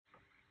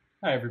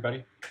Hi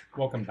everybody,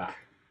 welcome back.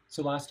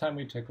 So last time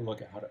we took a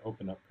look at how to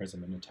open up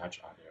Prism and attach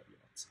audio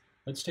units.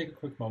 Let's take a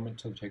quick moment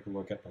to take a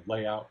look at the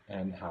layout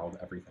and how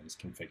everything's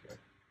configured.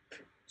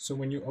 So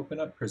when you open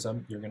up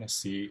Prism, you're going to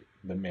see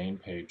the main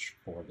page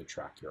for the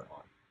track you're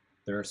on.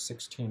 There are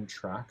 16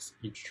 tracks,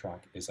 each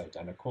track is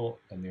identical,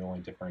 and the only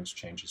difference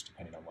changes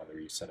depending on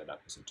whether you set it up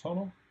as a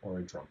tonal or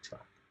a drum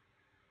track.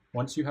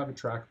 Once you have a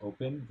track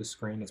open, the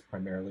screen is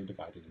primarily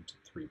divided into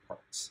three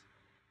parts.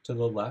 To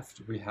the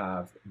left, we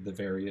have the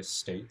various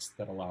states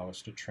that allow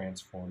us to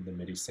transform the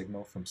MIDI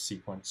signal from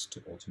sequence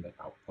to ultimate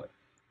output,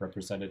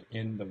 represented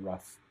in the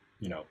rough,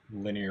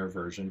 linear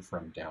version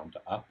from down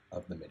to up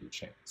of the MIDI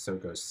chain. So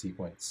it goes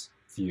sequence,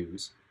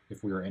 fuse.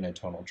 If we were in a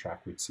tonal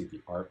track, we'd see the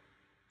arp,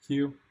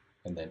 cue,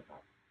 and then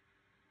up.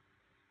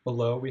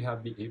 Below, we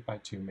have the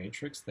 8x2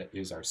 matrix that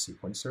is our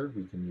sequencer.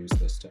 We can use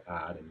this to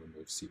add and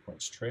remove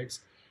sequence trigs.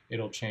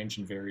 It'll change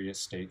in various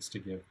states to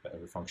give better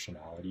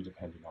functionality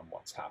depending on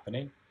what's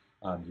happening.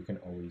 You can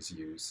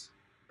always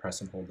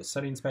press and hold the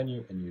settings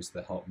menu and use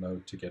the help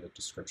mode to get a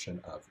description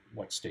of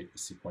what state the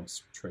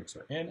sequence trigs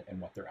are in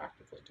and what they're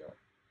actively doing.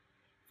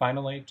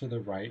 Finally, to the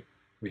right,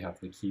 we have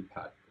the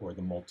keypad, or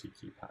the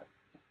multi-keypad.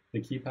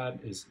 The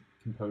keypad is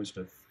composed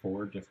of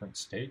 4 different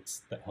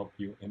states that help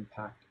you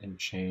impact and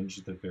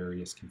change the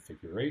various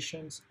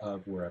configurations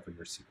of wherever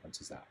your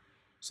sequence is at.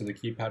 So the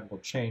keypad will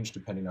change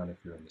depending on if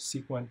you're in the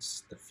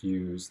sequence, the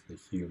fuse, the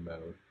hue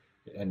mode,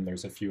 and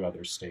there's a few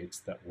other states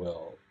that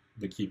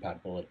the keypad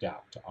will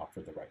adapt to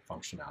offer the right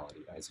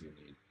functionality as you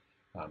need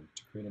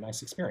to create a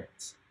nice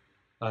experience.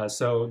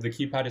 So the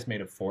keypad is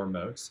made of 4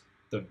 modes.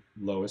 The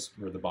lowest,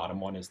 or the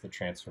bottom one, is the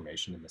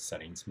transformation in the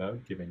settings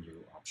mode, giving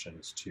you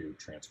options to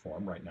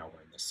transform. Right now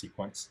we're in the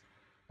sequence.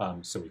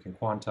 So we can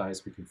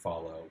quantize, we can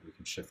follow, we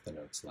can shift the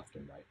notes left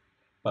and right.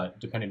 But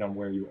depending on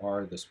where you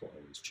are, this will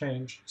always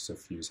change. So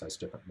fuse has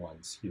different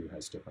ones, hue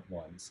has different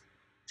ones,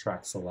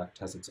 track select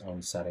has its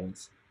own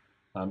settings.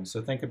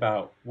 So think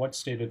about what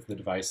state of the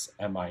device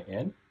am I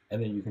in, and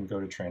then you can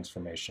go to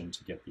transformation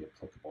to get the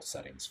applicable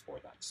settings for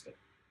that state.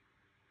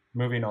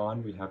 Moving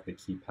on, we have the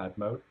keypad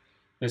mode.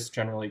 This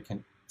generally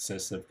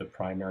consists of the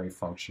primary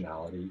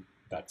functionality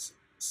that's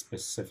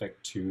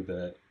specific to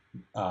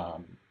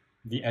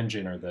the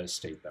engine or the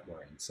state that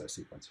we're in, so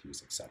sequence,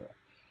 fuse, etc.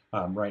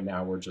 Right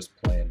now we're just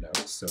playing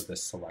notes, so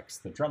this selects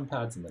the drum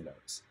pads and the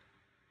notes.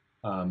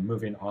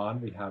 Moving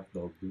on, we have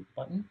the loop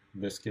button.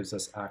 This gives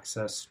us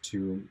access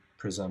to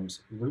Prism's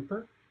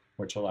looper,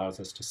 which allows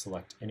us to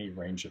select any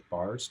range of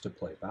bars to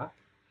play back,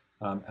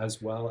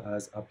 as well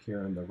as up here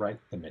on the right,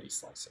 the MIDI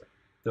slicer.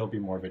 There'll be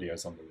more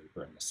videos on the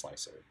looper and the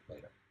slicer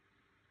later.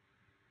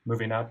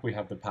 Moving up, we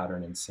have the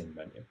pattern and scene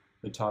menu.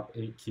 The top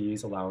 8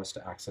 keys allow us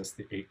to access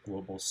the 8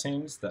 global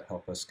scenes that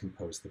help us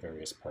compose the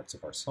various parts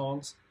of our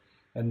songs,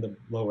 and the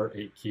lower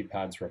 8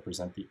 keypads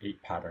represent the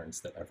 8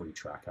 patterns that every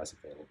track has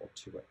available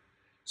to it.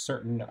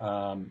 Certain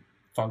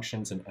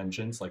functions and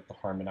engines like the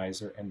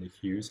harmonizer and the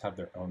hues have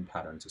their own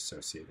patterns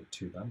associated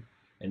to them,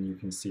 and you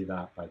can see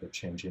that by the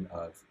changing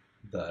of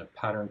the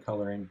pattern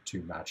coloring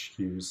to match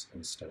hues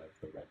instead of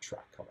the red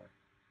track color.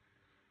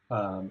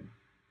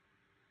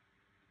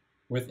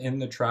 Within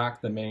the track,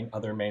 the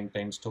other main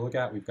things to look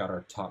at, we've got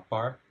our top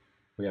bar.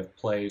 We have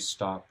play,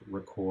 stop,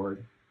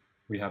 record.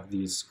 We have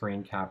these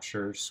screen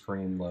capture,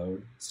 screen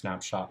load,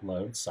 snapshot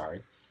load,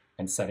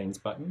 and settings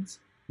buttons.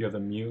 You have a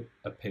mute,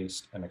 a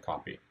paste, and a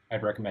copy.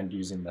 I'd recommend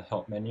using the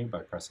help menu by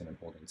pressing and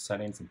holding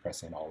settings and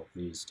pressing all of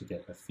these to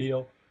get a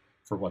feel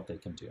for what they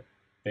can do.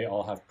 They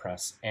all have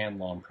press and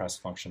long press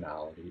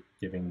functionality,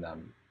 giving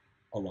them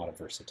a lot of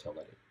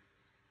versatility.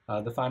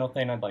 The final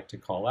thing I'd like to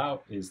call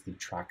out is the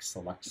track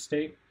select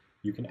state.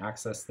 You can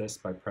access this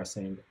by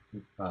pressing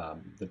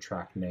the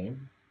track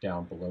name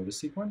down below the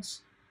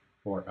sequence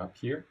or up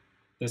here.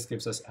 This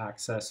gives us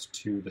access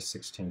to the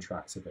 16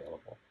 tracks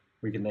available.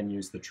 We can then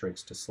use the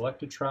trigs to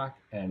select a track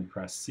and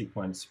press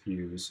sequence,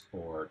 fuse,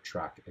 or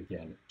track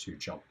again to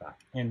jump back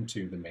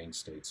into the main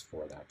states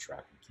for that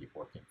track and keep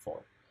working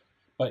forward.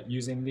 But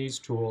using these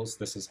tools,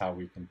 this is how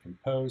we can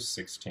compose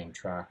 16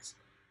 tracks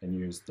and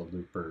use the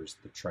loopers,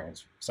 the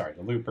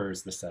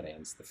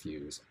settings, the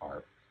fuse,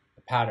 arp,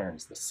 the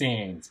patterns, the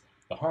scenes,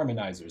 the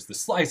harmonizers, the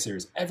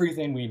slicers,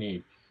 everything we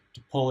need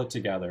to pull it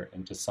together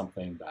into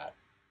something that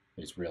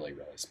is really,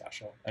 really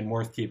special and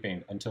worth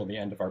keeping until the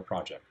end of our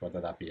project, whether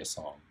that be a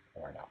song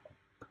or an album.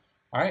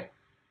 All right,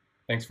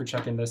 thanks for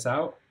checking this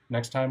out.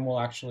 Next time we'll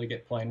actually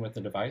get playing with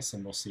the device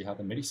and we'll see how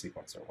the MIDI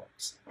sequencer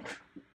works.